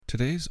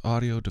Today's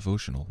audio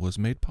devotional was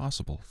made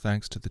possible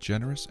thanks to the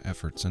generous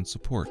efforts and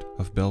support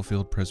of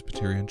Bellefield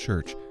Presbyterian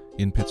Church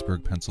in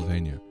Pittsburgh,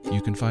 Pennsylvania.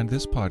 You can find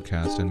this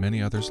podcast and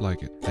many others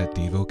like it at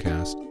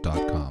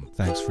devocast.com.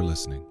 Thanks for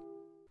listening.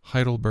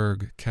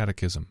 Heidelberg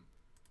Catechism.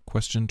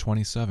 Question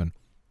 27.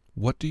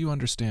 What do you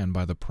understand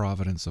by the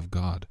providence of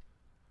God?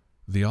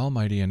 The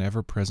almighty and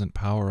ever-present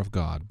power of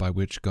God, by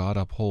which God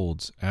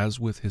upholds, as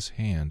with his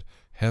hand,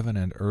 heaven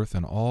and earth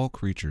and all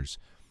creatures,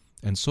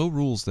 and so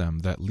rules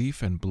them that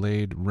leaf and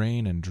blade,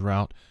 rain and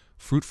drought,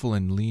 fruitful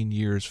and lean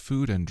years,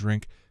 food and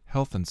drink,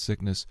 health and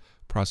sickness,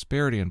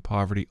 prosperity and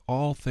poverty,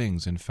 all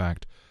things, in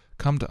fact,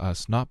 come to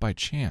us not by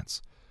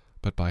chance,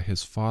 but by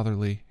his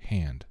fatherly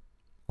hand.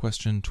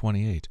 Question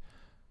 28.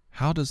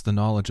 How does the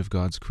knowledge of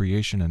God's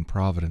creation and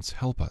providence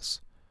help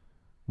us?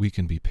 We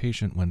can be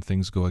patient when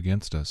things go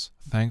against us,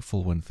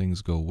 thankful when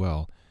things go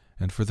well,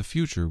 and for the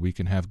future we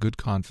can have good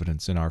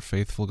confidence in our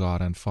faithful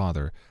God and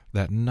Father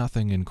that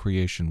nothing in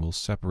creation will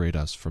separate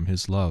us from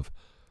his love,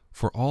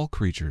 for all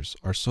creatures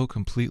are so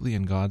completely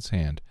in God's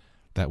hand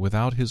that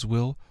without his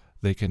will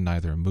they can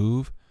neither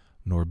move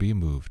nor be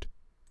moved.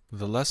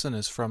 The lesson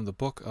is from the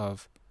book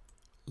of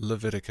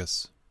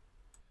Leviticus.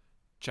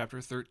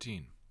 Chapter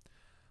 13.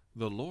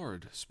 The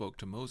Lord spoke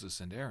to Moses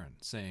and Aaron,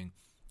 saying,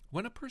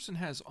 When a person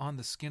has on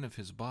the skin of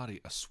his body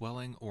a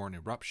swelling or an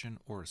eruption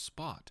or a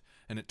spot,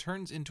 and it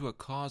turns into a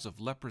cause of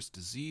leprous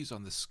disease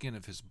on the skin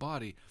of his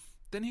body,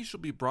 then he shall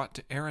be brought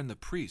to Aaron the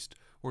priest,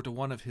 or to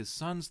one of his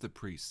sons the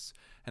priests,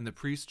 and the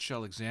priest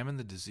shall examine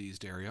the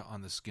diseased area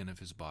on the skin of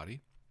his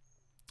body.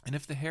 And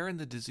if the hair in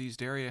the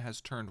diseased area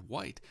has turned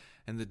white,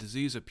 and the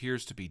disease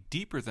appears to be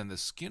deeper than the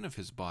skin of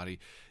his body,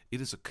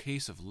 it is a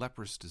case of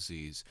leprous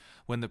disease.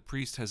 When the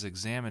priest has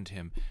examined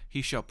him,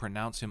 he shall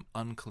pronounce him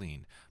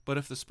unclean. But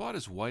if the spot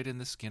is white in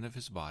the skin of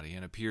his body,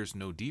 and appears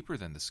no deeper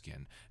than the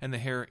skin, and the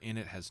hair in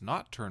it has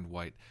not turned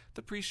white,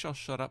 the priest shall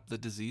shut up the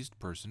diseased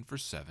person for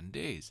 7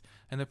 days.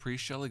 And the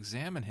priest shall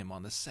examine him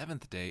on the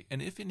 7th day,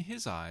 and if in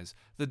his eyes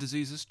the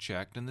disease is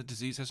checked, and the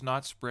disease has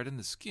not spread in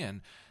the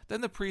skin, then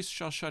the priest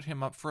shall shut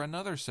him up for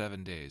another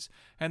 7 days.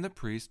 And the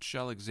priest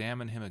shall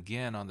examine him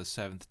again on the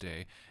 7th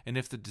day, and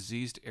if the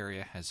diseased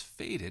area has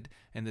faded,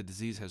 and the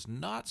disease has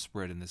not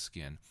spread in the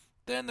skin,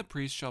 then the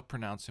priest shall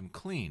pronounce him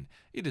clean.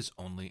 It is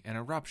only an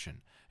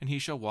eruption, and he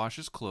shall wash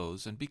his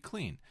clothes and be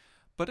clean.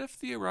 But if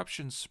the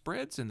eruption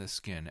spreads in the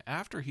skin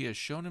after he has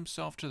shown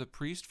himself to the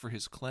priest for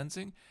his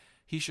cleansing,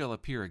 he shall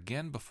appear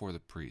again before the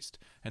priest,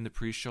 and the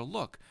priest shall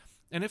look.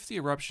 And if the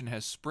eruption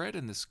has spread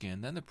in the skin,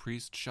 then the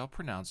priest shall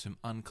pronounce him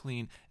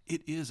unclean.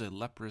 It is a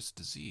leprous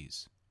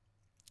disease.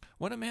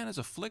 When a man is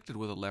afflicted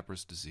with a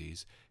leprous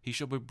disease, he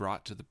shall be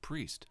brought to the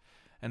priest,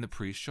 and the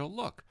priest shall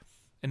look.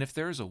 And if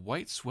there is a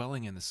white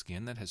swelling in the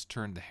skin that has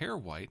turned the hair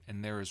white,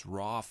 and there is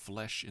raw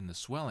flesh in the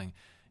swelling,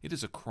 it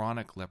is a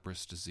chronic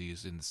leprous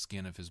disease in the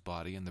skin of his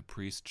body, and the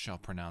priest shall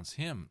pronounce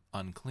him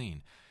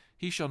unclean.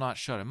 He shall not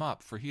shut him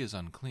up, for he is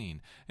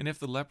unclean. And if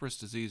the leprous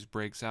disease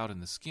breaks out in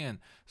the skin,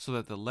 so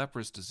that the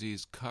leprous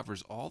disease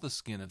covers all the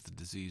skin of the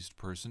diseased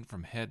person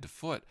from head to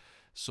foot,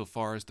 so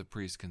far as the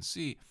priest can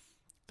see,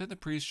 then the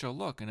priest shall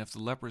look, and if the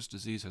leprous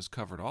disease has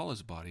covered all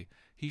his body,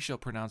 he shall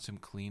pronounce him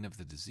clean of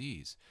the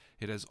disease.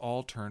 It has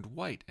all turned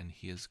white, and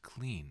he is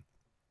clean.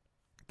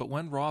 But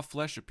when raw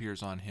flesh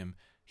appears on him,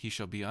 he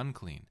shall be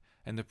unclean,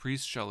 and the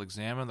priest shall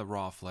examine the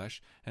raw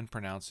flesh and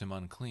pronounce him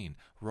unclean.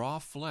 Raw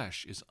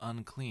flesh is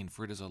unclean,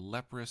 for it is a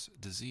leprous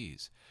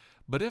disease.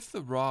 But if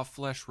the raw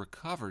flesh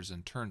recovers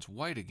and turns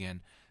white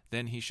again,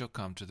 then he shall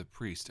come to the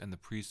priest, and the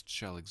priest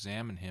shall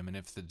examine him, and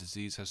if the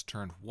disease has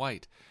turned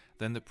white,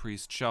 then the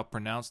priest shall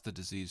pronounce the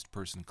diseased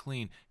person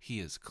clean. He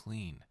is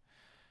clean.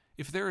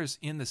 If there is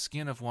in the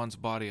skin of one's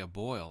body a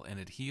boil, and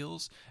it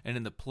heals, and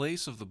in the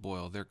place of the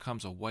boil there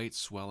comes a white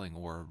swelling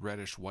or a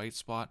reddish white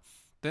spot,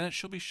 then it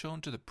shall be shown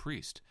to the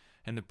priest,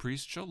 and the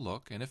priest shall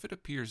look, and if it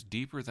appears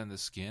deeper than the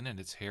skin, and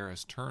its hair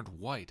has turned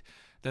white,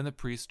 then the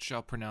priest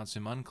shall pronounce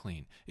him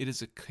unclean. It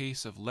is a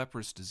case of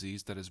leprous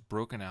disease that is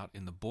broken out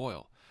in the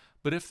boil.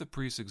 But if the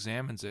priest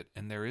examines it,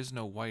 and there is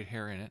no white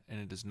hair in it, and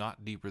it is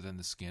not deeper than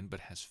the skin,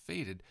 but has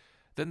faded,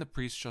 then the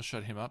priest shall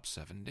shut him up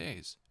 7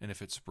 days. And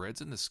if it spreads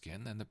in the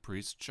skin, then the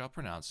priest shall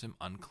pronounce him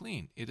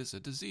unclean. It is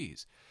a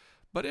disease.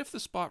 But if the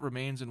spot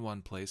remains in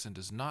one place and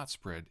does not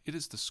spread, it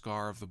is the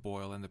scar of the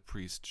boil, and the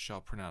priest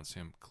shall pronounce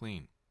him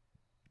clean.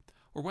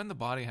 Or when the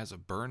body has a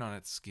burn on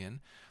its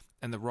skin,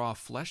 and the raw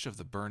flesh of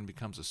the burn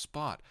becomes a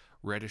spot,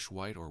 reddish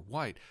white or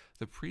white,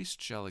 the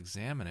priest shall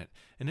examine it,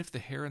 and if the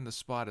hair in the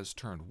spot has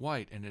turned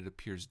white, and it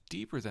appears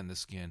deeper than the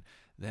skin,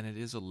 then it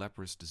is a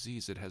leprous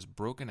disease. It has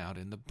broken out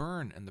in the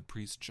burn, and the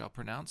priest shall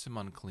pronounce him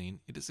unclean.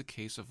 It is a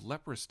case of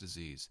leprous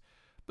disease.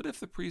 But if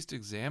the priest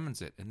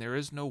examines it, and there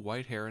is no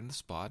white hair in the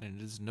spot,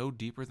 and it is no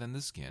deeper than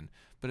the skin,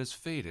 but has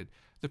faded,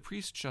 the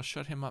priest shall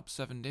shut him up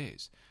 7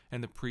 days,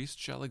 and the priest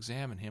shall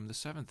examine him the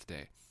 7th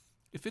day.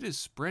 If it is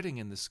spreading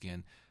in the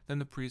skin, then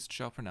the priest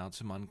shall pronounce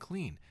him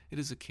unclean. It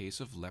is a case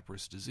of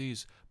leprous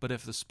disease. But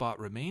if the spot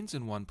remains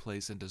in one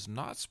place and does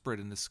not spread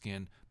in the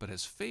skin, but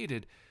has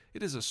faded,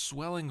 it is a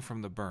swelling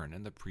from the burn,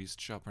 and the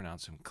priest shall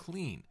pronounce him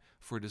clean,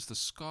 for it is the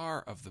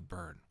scar of the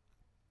burn.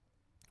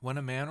 When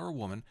a man or a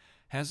woman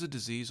has a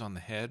disease on the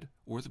head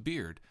or the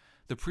beard,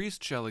 the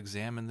priest shall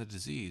examine the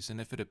disease,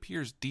 and if it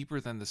appears deeper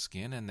than the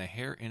skin, and the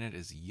hair in it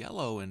is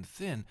yellow and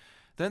thin,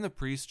 then the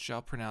priest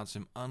shall pronounce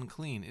him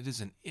unclean. It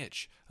is an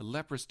itch, a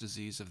leprous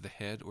disease of the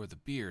head or the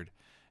beard.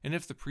 And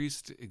if the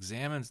priest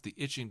examines the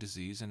itching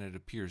disease, and it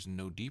appears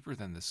no deeper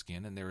than the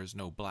skin, and there is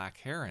no black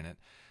hair in it,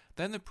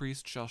 then the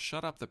priest shall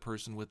shut up the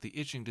person with the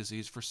itching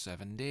disease for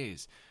 7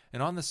 days.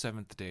 And on the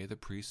 7th day the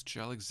priest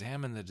shall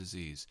examine the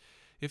disease.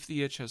 If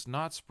the itch has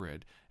not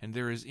spread, and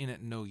there is in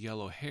it no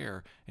yellow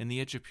hair, and the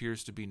itch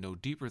appears to be no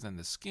deeper than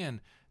the skin,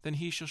 then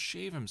he shall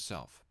shave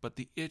himself, but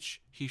the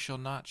itch he shall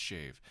not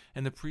shave.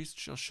 And the priest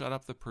shall shut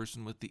up the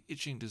person with the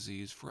itching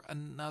disease for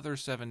another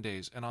 7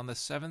 days. And on the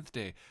 7th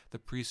day the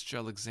priest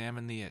shall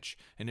examine the itch.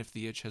 And if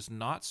the itch has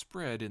not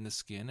spread in the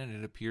skin, and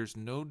it appears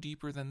no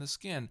deeper than the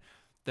skin,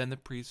 then the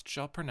priest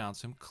shall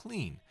pronounce him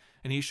clean,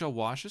 and he shall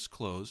wash his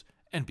clothes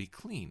and be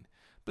clean.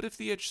 But if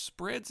the itch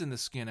spreads in the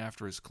skin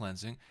after his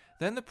cleansing,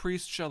 then the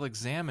priest shall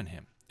examine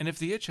him. And if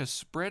the itch has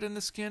spread in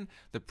the skin,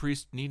 the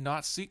priest need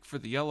not seek for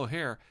the yellow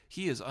hair,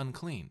 he is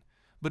unclean.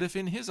 But if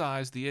in his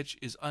eyes the itch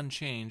is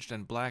unchanged,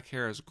 and black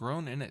hair has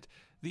grown in it,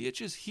 the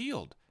itch is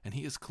healed, and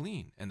he is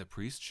clean, and the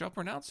priest shall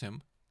pronounce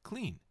him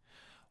clean.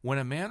 When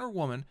a man or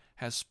woman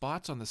has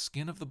spots on the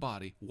skin of the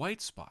body,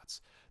 white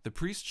spots, the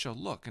priest shall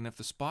look, and if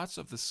the spots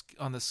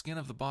on the skin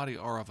of the body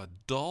are of a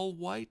dull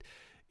white,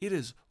 it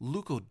is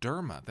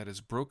leukoderma that is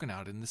broken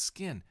out in the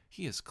skin.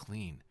 He is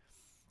clean.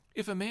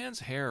 If a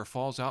man's hair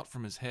falls out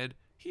from his head,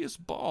 he is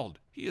bald.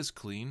 He is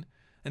clean.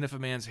 And if a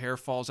man's hair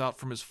falls out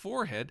from his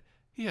forehead,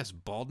 he has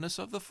baldness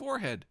of the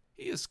forehead.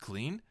 He is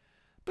clean.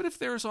 But if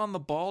there is on the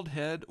bald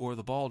head or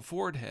the bald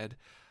forehead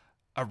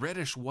a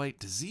reddish-white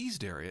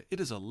diseased area, it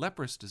is a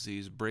leprous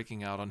disease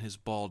breaking out on his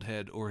bald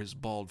head or his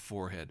bald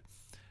forehead.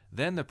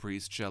 Then the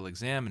priest shall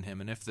examine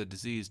him, and if the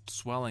diseased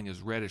swelling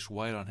is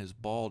reddish-white on his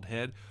bald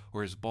head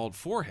or his bald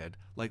forehead,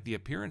 like the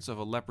appearance of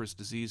a leprous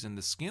disease in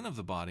the skin of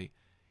the body,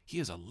 he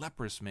is a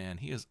leprous man,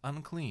 he is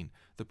unclean.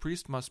 The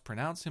priest must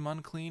pronounce him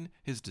unclean,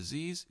 his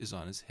disease is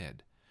on his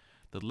head.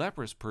 The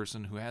leprous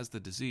person who has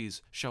the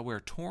disease shall wear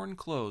torn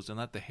clothes, and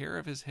let the hair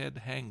of his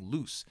head hang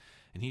loose,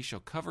 and he shall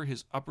cover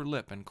his upper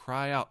lip and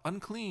cry out,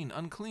 "Unclean,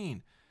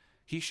 unclean!"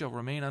 He shall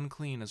remain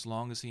unclean as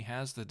long as he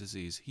has the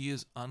disease. He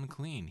is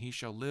unclean. He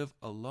shall live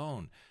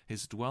alone.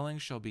 His dwelling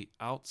shall be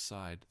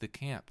outside the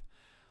camp.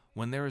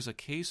 When there is a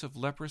case of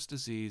leprous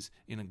disease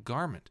in a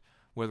garment,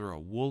 whether a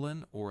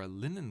woolen or a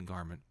linen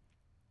garment,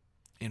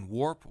 in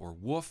warp or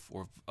woof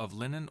or of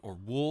linen or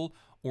wool,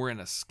 or in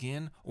a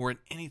skin, or in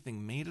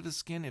anything made of the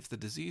skin, if the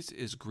disease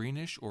is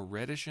greenish or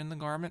reddish in the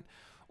garment,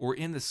 or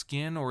in the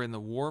skin, or in the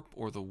warp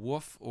or the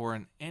woof, or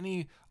in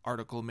any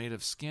article made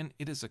of skin,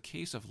 it is a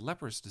case of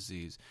leprous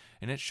disease,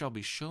 and it shall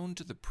be shown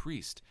to the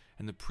priest,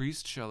 and the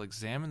priest shall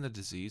examine the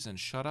disease, and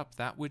shut up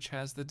that which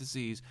has the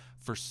disease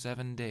for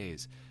 7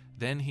 days.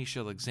 Then he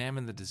shall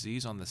examine the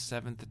disease on the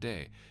 7th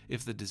day.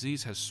 If the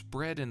disease has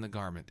spread in the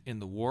garment, in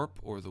the warp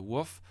or the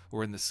woof,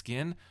 or in the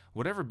skin,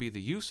 whatever be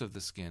the use of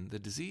the skin, the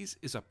disease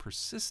is a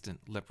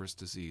persistent leprous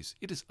disease.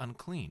 It is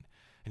unclean.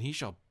 And he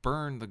shall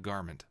burn the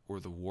garment, or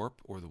the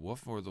warp, or the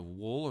woof, or the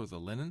wool, or the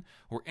linen,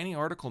 or any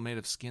article made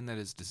of skin that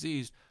is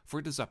diseased, for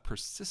it is a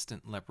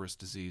persistent leprous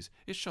disease.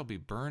 It shall be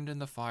burned in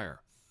the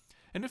fire.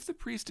 And if the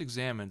priest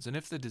examines, and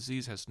if the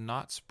disease has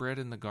not spread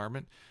in the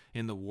garment,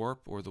 in the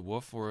warp, or the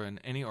woof, or in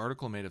any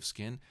article made of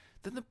skin,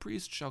 then the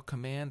priest shall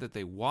command that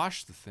they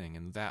wash the thing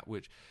in that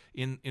which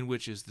in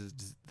which is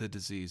the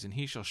disease, and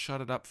he shall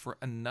shut it up for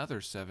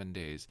another 7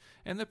 days.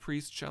 And the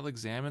priest shall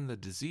examine the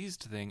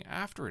diseased thing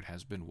after it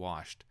has been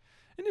washed.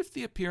 And if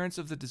the appearance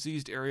of the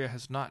diseased area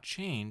has not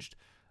changed,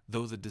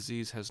 though the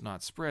disease has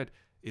not spread,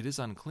 it is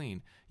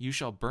unclean. You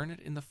shall burn it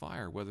in the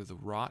fire, whether the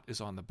rot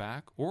is on the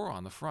back or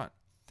on the front.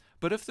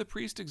 But if the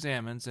priest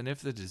examines, and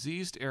if the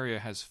diseased area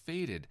has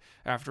faded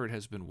after it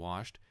has been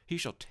washed, he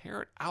shall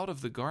tear it out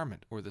of the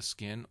garment, or the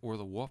skin, or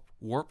the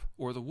warp,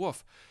 or the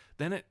woof.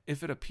 Then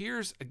if it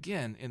appears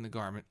again in the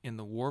garment, in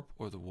the warp,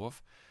 or the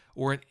woof,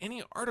 or in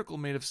any article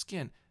made of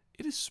skin,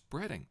 it is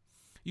spreading.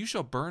 You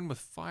shall burn with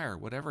fire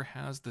whatever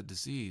has the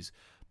disease,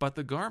 but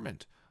the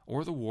garment,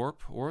 or the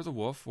warp, or the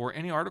woof, or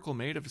any article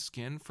made of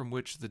skin from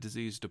which the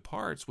disease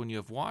departs when you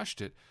have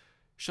washed it,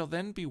 shall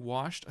then be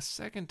washed a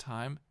second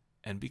time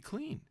and be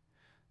clean.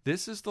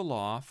 This is the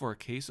law for a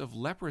case of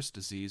leprous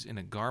disease in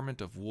a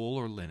garment of wool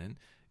or linen,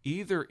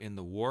 either in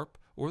the warp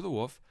or the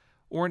woof,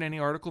 or in any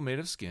article made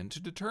of skin, to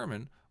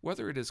determine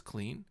whether it is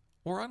clean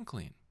or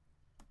unclean.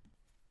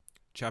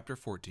 Chapter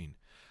 14.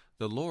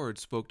 The Lord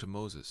spoke to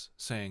Moses,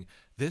 saying,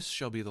 This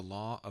shall be the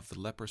law of the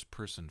leprous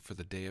person for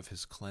the day of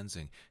his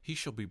cleansing. He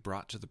shall be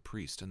brought to the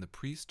priest, and the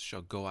priest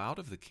shall go out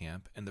of the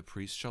camp, and the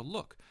priest shall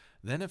look.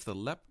 Then if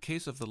the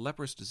case of the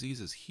leprous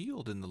disease is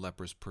healed in the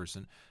leprous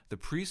person, the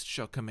priest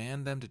shall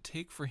command them to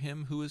take for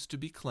him who is to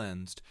be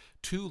cleansed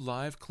 2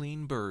 live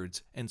clean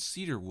birds, and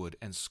cedar wood,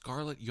 and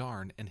scarlet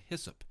yarn, and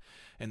hyssop.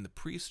 And the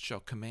priest shall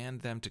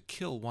command them to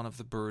kill one of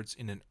the birds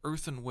in an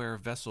earthenware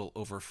vessel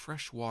over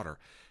fresh water.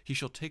 He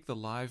shall take the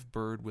live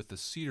bird with the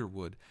cedar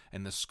wood,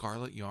 and the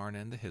scarlet yarn,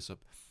 and the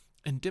hyssop,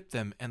 And dip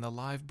them and the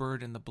live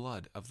bird in the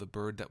blood of the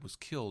bird that was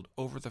killed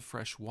over the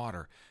fresh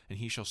water, and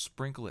he shall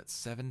sprinkle it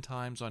 7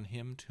 times on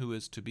him who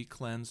is to be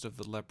cleansed of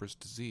the leprous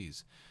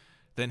disease.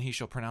 Then he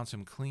shall pronounce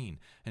him clean,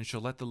 and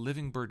shall let the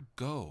living bird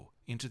go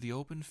into the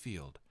open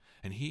field.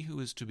 And he who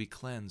is to be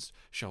cleansed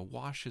shall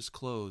wash his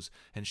clothes,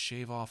 and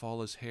shave off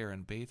all his hair,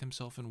 and bathe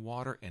himself in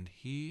water, and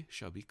he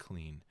shall be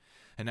clean.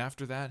 And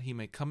after that he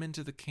may come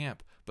into the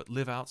camp, but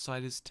live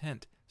outside his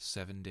tent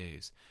 7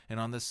 days. And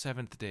on the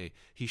 7th day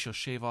he shall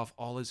shave off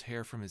all his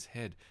hair from his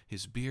head,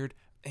 his beard,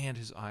 and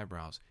his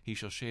eyebrows. He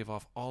shall shave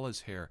off all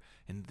his hair,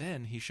 and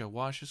then he shall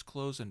wash his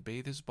clothes, and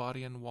bathe his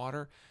body in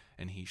water,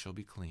 and he shall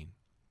be clean.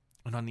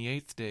 And on the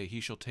 8th day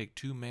he shall take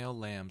 2 male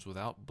lambs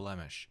without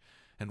blemish,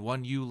 and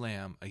 1 ewe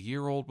lamb, a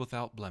year old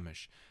without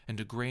blemish, and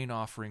a grain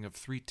offering of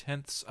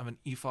 3/10 of an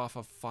ephah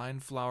of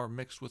fine flour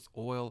mixed with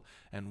oil,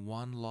 and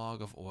 1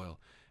 log of oil.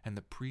 And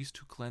the priest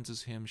who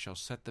cleanses him shall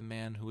set the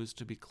man who is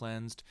to be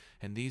cleansed,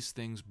 and these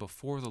things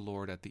before the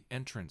Lord at the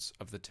entrance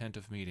of the tent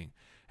of meeting.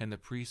 And the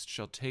priest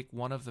shall take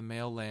 1 of the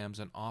male lambs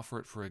and offer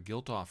it for a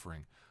guilt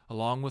offering,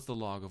 along with the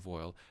log of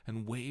oil,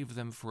 and wave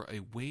them for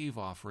a wave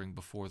offering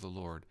before the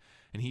Lord.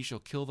 And he shall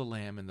kill the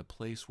lamb in the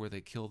place where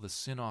they kill the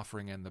sin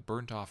offering and the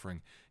burnt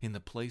offering, in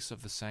the place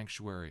of the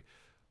sanctuary.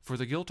 For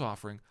the guilt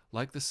offering,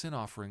 like the sin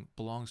offering,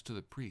 belongs to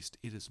the priest.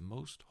 It is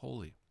most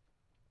holy.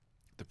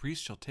 The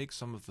priest shall take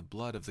some of the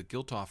blood of the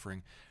guilt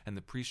offering, and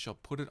the priest shall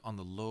put it on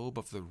the lobe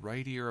of the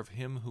right ear of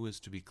him who is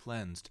to be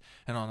cleansed,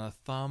 and on the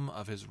thumb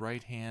of his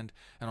right hand,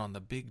 and on the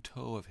big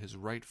toe of his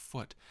right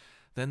foot.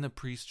 Then the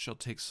priest shall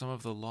take some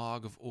of the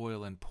log of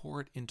oil, and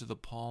pour it into the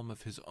palm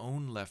of his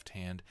own left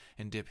hand,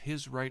 and dip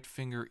his right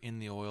finger in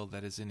the oil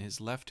that is in his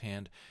left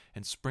hand,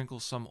 and sprinkle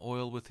some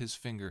oil with his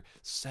finger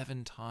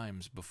 7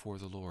 times before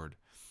the Lord.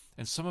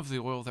 And some of the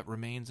oil that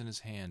remains in his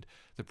hand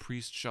the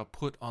priest shall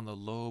put on the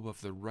lobe of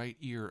the right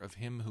ear of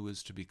him who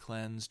is to be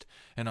cleansed,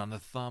 and on the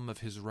thumb of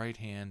his right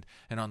hand,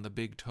 and on the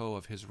big toe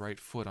of his right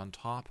foot, on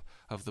top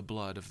of the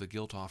blood of the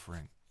guilt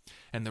offering.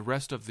 And the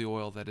rest of the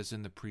oil that is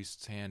in the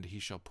priest's hand he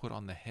shall put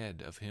on the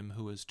head of him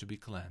who is to be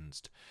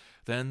cleansed.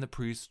 Then the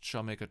priest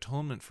shall make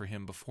atonement for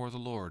him before the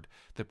Lord.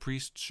 The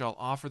priest shall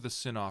offer the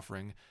sin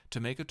offering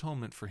to make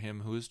atonement for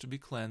him who is to be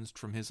cleansed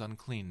from his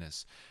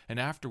uncleanness. And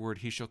afterward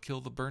he shall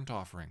kill the burnt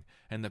offering.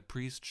 And the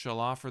priest shall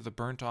offer the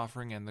burnt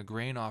offering and the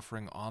grain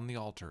offering on the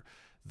altar.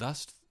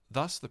 Thus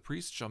the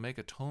priest shall make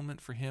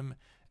atonement for him,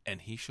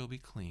 and he shall be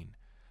clean.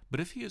 But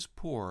if he is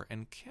poor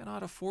and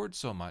cannot afford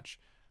so much,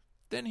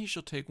 then he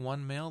shall take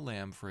 1 male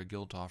lamb for a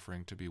guilt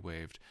offering to be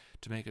waved,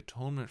 to make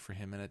atonement for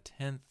him, and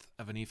 1/10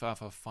 of an ephah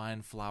of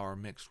fine flour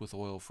mixed with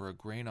oil for a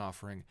grain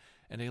offering,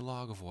 and a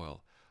log of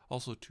oil,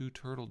 also 2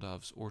 turtle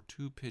doves or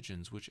 2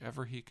 pigeons,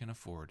 whichever he can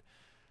afford.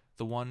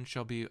 The one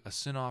shall be a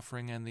sin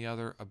offering, and the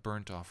other a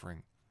burnt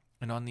offering.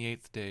 And on the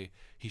 8th day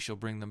he shall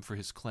bring them for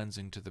his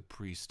cleansing to the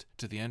priest,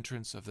 to the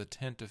entrance of the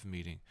tent of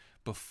meeting,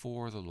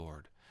 before the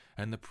Lord.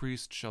 And the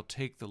priest shall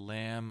take the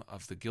lamb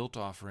of the guilt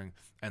offering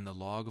and the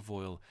log of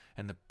oil,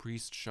 and the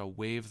priest shall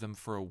wave them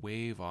for a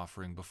wave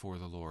offering before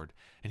the Lord.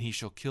 And he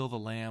shall kill the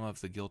lamb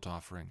of the guilt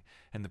offering.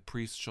 And the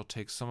priest shall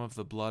take some of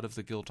the blood of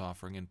the guilt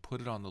offering, and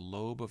put it on the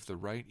lobe of the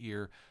right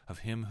ear of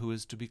him who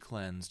is to be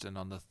cleansed, and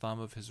on the thumb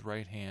of his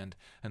right hand,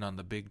 and on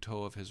the big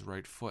toe of his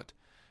right foot.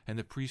 And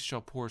the priest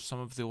shall pour some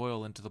of the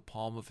oil into the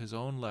palm of his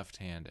own left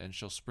hand, and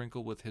shall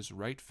sprinkle with his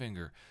right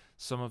finger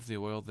some of the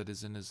oil that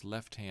is in his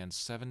left hand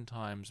 7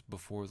 times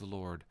before the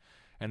Lord.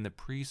 And the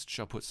priest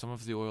shall put some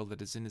of the oil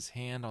that is in his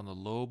hand on the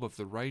lobe of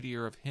the right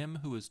ear of him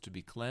who is to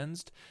be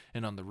cleansed,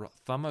 and on the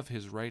thumb of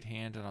his right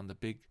hand, and on the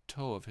big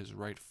toe of his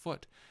right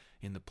foot,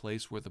 in the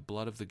place where the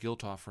blood of the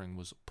guilt offering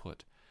was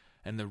put.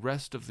 And the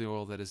rest of the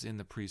oil that is in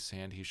the priest's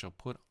hand he shall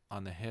put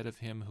on the head of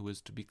him who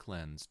is to be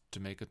cleansed, to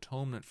make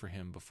atonement for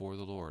him before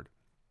the Lord.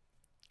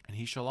 And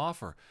he shall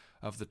offer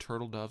of the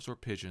turtle doves or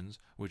pigeons,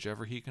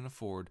 whichever he can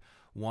afford,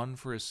 1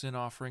 for a sin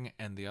offering,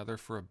 and the other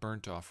for a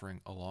burnt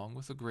offering, along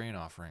with a grain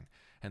offering.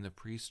 And the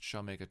priest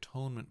shall make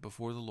atonement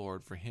before the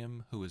Lord for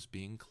him who is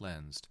being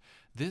cleansed.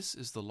 This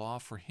is the law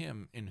for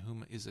him in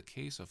whom is a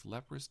case of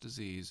leprous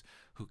disease,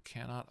 who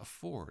cannot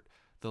afford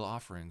the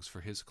offerings for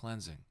his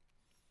cleansing.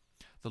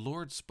 The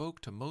Lord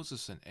spoke to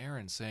Moses and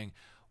Aaron, saying,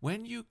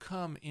 When you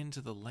come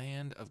into the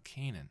land of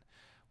Canaan,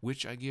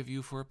 which I give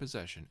you for a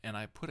possession, and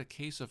I put a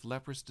case of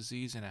leprous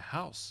disease in a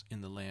house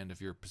in the land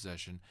of your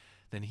possession,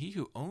 then he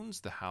who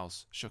owns the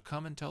house shall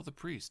come and tell the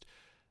priest,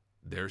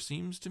 There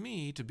seems to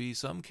me to be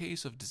some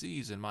case of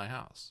disease in my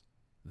house.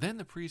 Then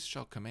the priest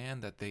shall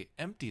command that they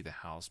empty the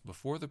house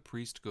before the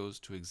priest goes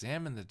to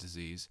examine the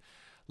disease,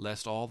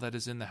 lest all that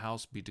is in the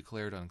house be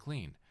declared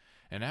unclean.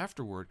 And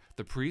afterward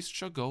the priest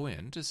shall go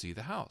in to see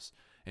the house,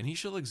 and he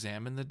shall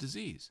examine the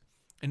disease.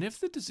 And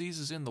if the disease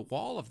is in the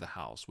wall of the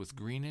house with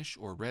greenish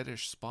or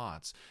reddish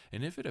spots,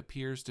 and if it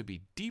appears to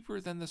be deeper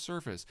than the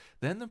surface,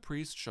 then the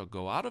priest shall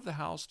go out of the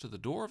house to the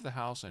door of the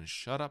house and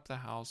shut up the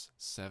house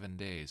 7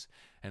 days.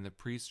 And the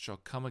priest shall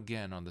come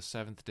again on the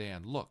 7th day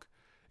and look.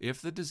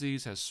 If the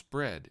disease has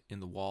spread in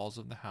the walls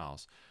of the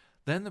house,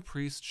 Then the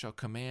priest shall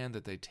command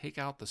that they take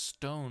out the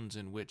stones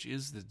in which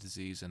is the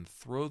disease and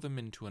throw them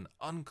into an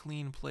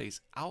unclean place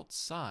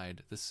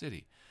outside the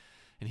city.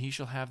 And he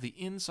shall have the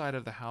inside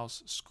of the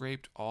house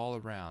scraped all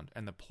around,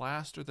 and the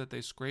plaster that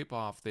they scrape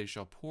off they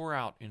shall pour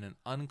out in an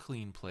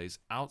unclean place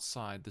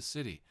outside the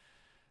city.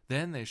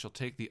 Then they shall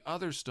take the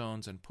other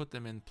stones and put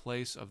them in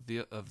place of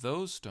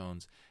those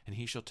stones, and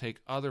he shall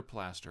take other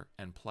plaster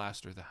and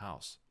plaster the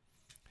house.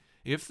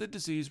 If the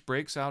disease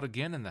breaks out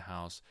again in the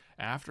house,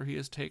 after he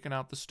has taken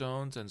out the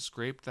stones and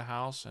scraped the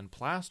house and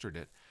plastered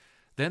it,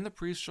 then the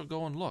priest shall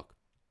go and look.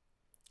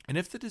 And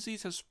if the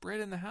disease has spread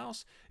in the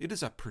house, it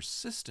is a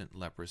persistent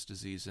leprous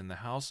disease in the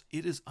house,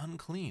 it is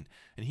unclean,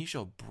 and he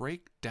shall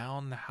break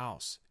down the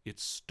house,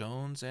 its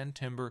stones and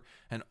timber,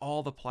 and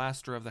all the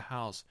plaster of the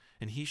house,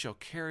 and he shall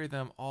carry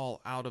them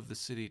all out of the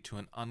city to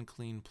an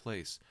unclean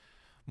place.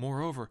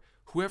 Moreover,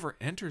 whoever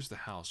enters the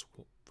house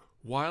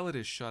while it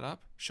is shut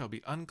up shall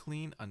be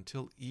unclean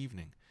until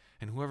evening.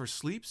 And whoever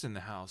sleeps in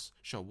the house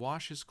shall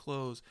wash his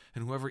clothes,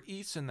 and whoever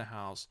eats in the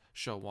house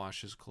shall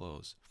wash his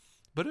clothes.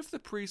 But if the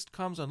priest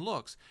comes and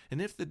looks,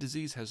 and if the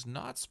disease has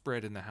not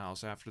spread in the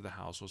house after the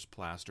house was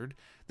plastered,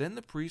 then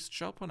the priest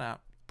shall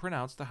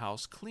pronounce the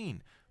house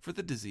clean, for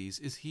the disease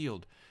is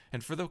healed.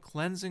 And for the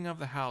cleansing of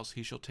the house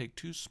he shall take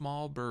 2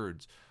 small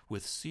birds,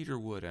 with cedar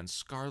wood and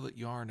scarlet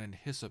yarn and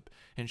hyssop,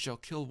 and shall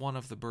kill one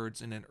of the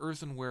birds in an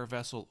earthenware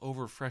vessel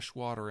over fresh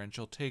water, and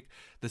shall take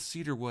the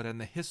cedar wood and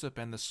the hyssop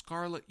and the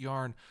scarlet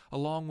yarn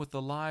along with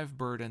the live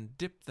bird, and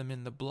dip them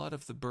in the blood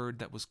of the bird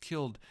that was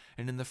killed,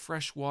 and in the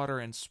fresh water,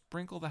 and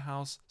sprinkle the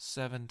house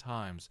 7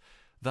 times.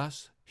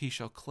 Thus he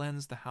shall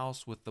cleanse the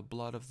house with the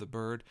blood of the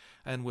bird,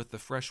 and with the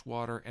fresh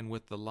water, and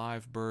with the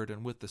live bird,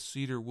 and with the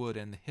cedar wood,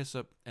 and the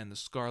hyssop, and the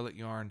scarlet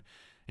yarn.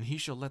 And he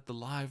shall let the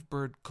live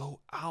bird go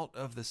out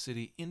of the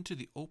city into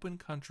the open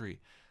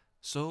country.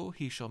 So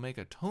he shall make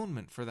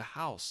atonement for the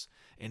house,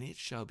 and it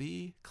shall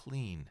be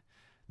clean.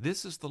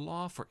 This is the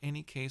law for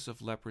any case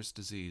of leprous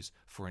disease,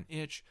 for an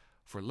itch,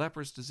 for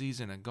leprous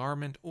disease in a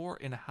garment or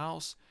in a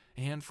house,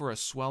 and for a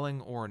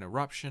swelling or an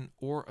eruption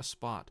or a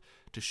spot,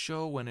 to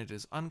show when it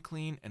is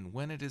unclean and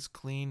when it is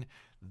clean.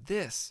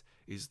 This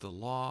is the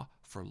law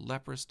for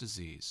leprous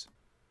disease.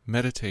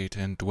 Meditate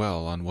and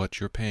dwell on what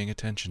you're paying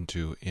attention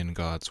to in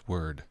God's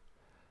Word.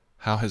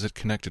 How has it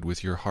connected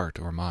with your heart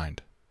or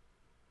mind?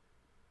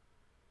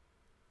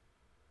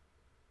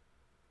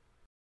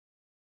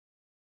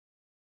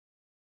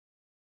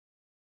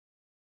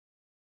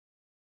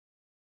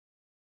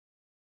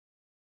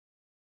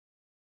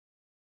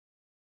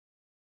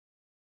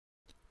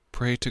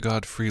 Pray to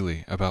God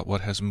freely about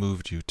what has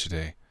moved you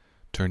today.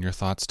 Turn your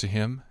thoughts to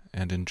Him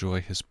and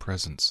enjoy His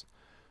presence.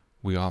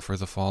 We offer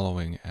the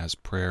following as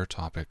prayer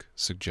topic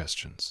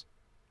suggestions.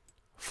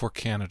 For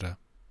Canada.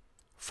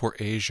 For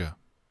Asia.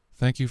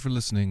 Thank you for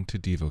listening to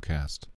DevoCast.